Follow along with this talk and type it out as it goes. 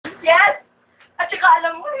ka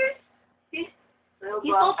alam mo eh. He's so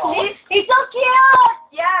cute! He's so cute!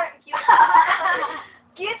 Yeah, cute.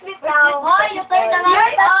 Cute bit now. Oh, you turned around.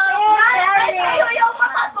 Yes, That's it. tayo yung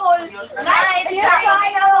matatol. Nice, Yes,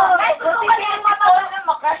 tayo. Nice, gusto ko yung matatol na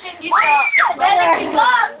makrashin dito. Very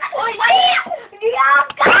good. Uy, hindi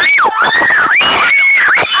ako.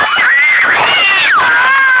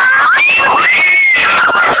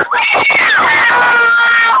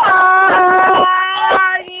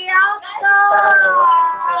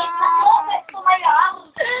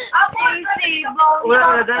 Wala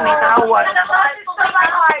ka na dyan, may tawad.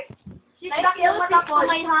 She's the cutest to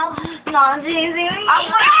my house. No, I'm shy.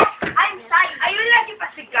 Ayun lang yung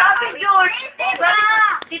pasigaw. Sabi yun.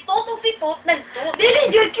 Si Toto nagtut. Dili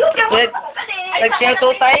yun, cute yung mga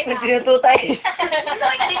Nagsinututay? Nagsinututay?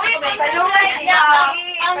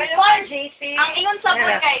 Ang ingon sa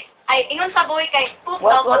boy kay, ingon sa boy kay,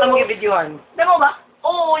 What ang mga videoan? Damo ba?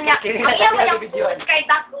 Oo, niya. Ang iya mo yung Videoan. kay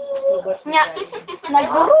Dako. Niya.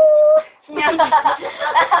 Nag-guru. Niya.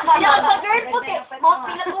 Niya, sa girl po, mga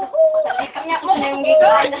pinagugo. Niya.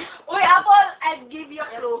 Uy, Apple, I'll give you a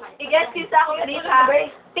clue. I-guess kiss ako dito.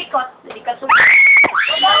 Tikot. Hindi ka sulit.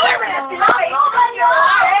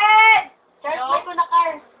 Charles, ko na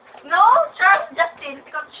car. No, Charles Justin.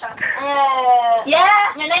 Tikot siya.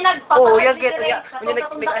 Yeah. Yan ay Oo, yan get. Kabas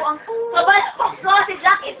ko si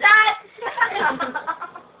Jackie Chan.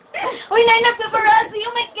 Uy, Nay, nag-paparazzi.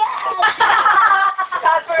 Oh my God.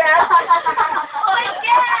 Paparazzi. Oh my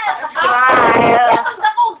God. Smile. Ang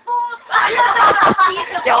dakong food. Apple.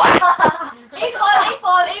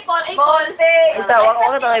 Ito, wag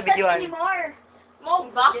ko na videoan. Mo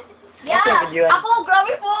ba? Ito yung videoan. Ako,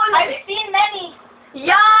 grabe po. I've seen many.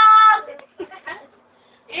 Yeah!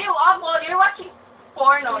 Ew, Apple, you're watching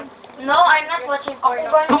porno. No, I'm not watching porno.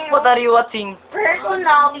 What are you watching?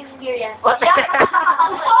 Personal experience. What?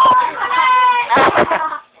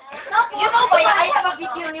 You know ba, I have a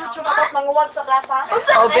video on YouTube about manguwag sa plaza.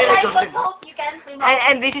 Oh, very good. I hope you can see my...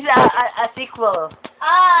 And this is a sequel.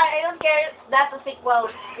 I don't care. That's a sequel.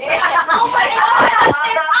 Oh my God!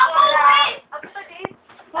 Apple, wait!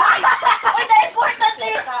 Wait, the important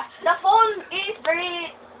is, the phone is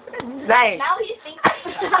very... Nice. Now he's thinking.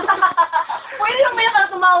 Pwede yung may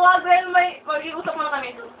tumawag dahil may mag-iusap mo na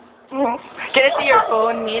kami. Can I see your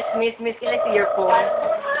phone, miss? Can I see your phone?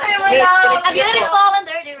 Ay, Yes, wala. A beautiful and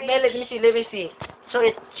dirty ring. Let me see. Show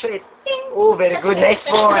it. Oh, very good. Nice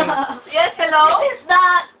phone. Yes, hello? This is the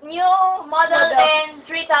new model in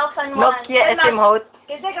 3001. Nokia SM Hot.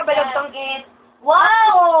 Kasi kabalog tong it.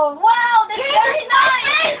 Wow! Wow, that's very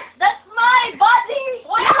nice! That's my body!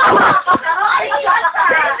 Wow!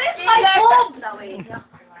 This is my boob!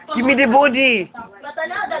 Give me the body.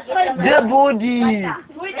 The body.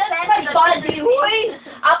 Uy, that's my body! Uy!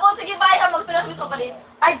 Ako, sige, bye. Magtulas gusto pa din.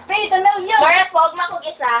 I paid $1 million! Laura, huwag mo akong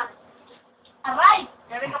isa. Aray!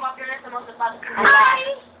 Sabi ka pa-pure sa mga sapatos.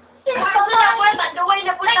 Ay! Gusto na po, banduway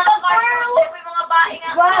na po Like sa a car. girl. May mga bae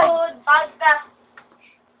nga. Wow. Pagka.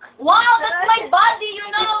 Wow, that's my body! You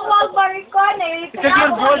know, wow, baricon! It's a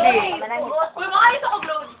good body. Uy, makayos ako,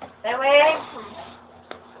 Glod.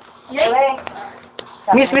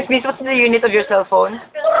 Miss, what's the unit of your cell phone?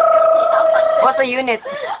 What's the unit?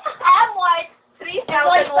 MY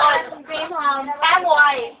 3001 Greyhound.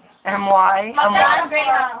 MY. MY? Magkano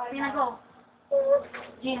Greyhound? Pinago.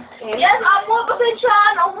 Yes, ako, pasensya.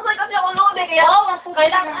 Naubusay kasi ako load eh. Kaya,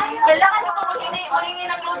 kailangan ko maghingi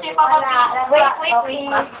ng load eh. Wait.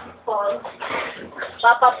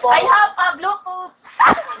 Papa Paul. I have a Bluetooth.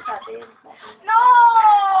 No!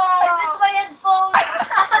 This is my headphone.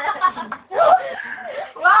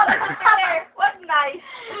 Wow, that's a picture. What nice.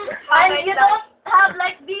 And you don't have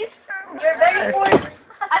like this. You're very poor.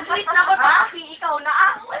 At least na ko taxi, ikaw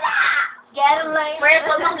na. Wala! Get like. Where's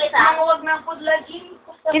the nung kita? Huwag ng food lagi.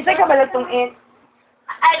 Kinsay ka ba itong it?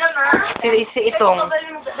 I don't know. Si itong.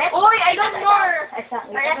 Uy, I don't know.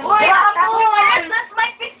 Uy, ako! That's my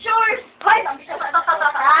pictures! Ay,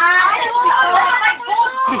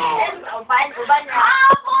 uban na.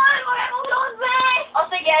 Apple! Wala mong load, babe! O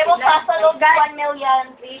sige, I will pass the load 1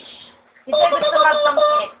 million, please. Hindi gusto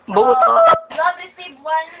mag-tangkit. Buto. You have received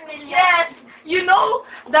 1 million. Yes! You know,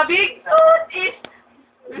 the big suit is...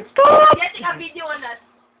 Getting a video on us.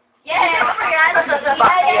 Yes! Yeah.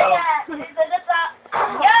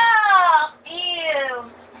 Yeah! Ew!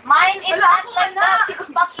 Mine is not like that.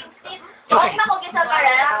 Fucking seat. Huwag na ko gisa ka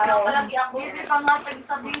rin. Palagi ako.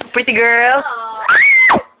 Pretty girl.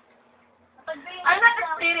 I'm not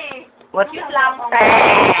pretty. What's Cute lang.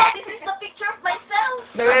 This is the picture of myself.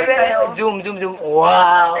 Zoom.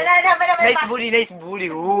 Wow. Nice booty.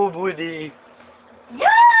 Ooh, booty.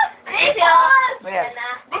 Yes! Yes! Where?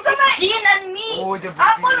 This is Jean and me. Oh,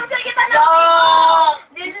 Apple, unsa kita na?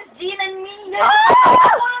 This is Jean and Mina. Ah!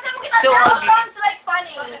 Apple, unsa mo kita So na? ugly. Sounds like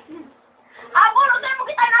funny. Apple, unsa mo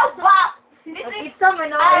kita na? Ba? This is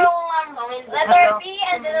letter P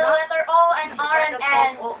and then the letter O and R and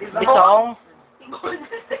N. Bitong.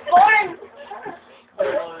 Corn.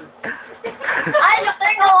 Ay,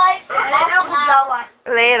 Dr. Kawai. Ano ko gawas?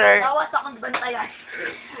 Later. Gawas akong bantayan.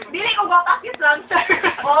 Dili ko gawas yung lang, sir.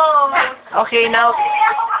 Oh. Okay, now.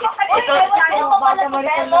 It's the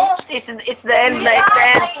end. It's the end.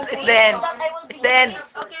 It's the end. It's the end.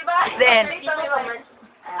 Okay, bye. It's the end.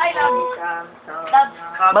 I love you.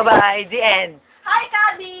 Bye-bye. The end. Hi,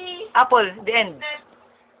 Kabi. Apple. The end.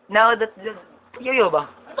 Now that yo ba?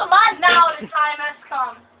 Now the time has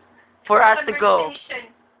come. For us to go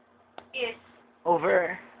Conversation is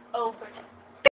over. over.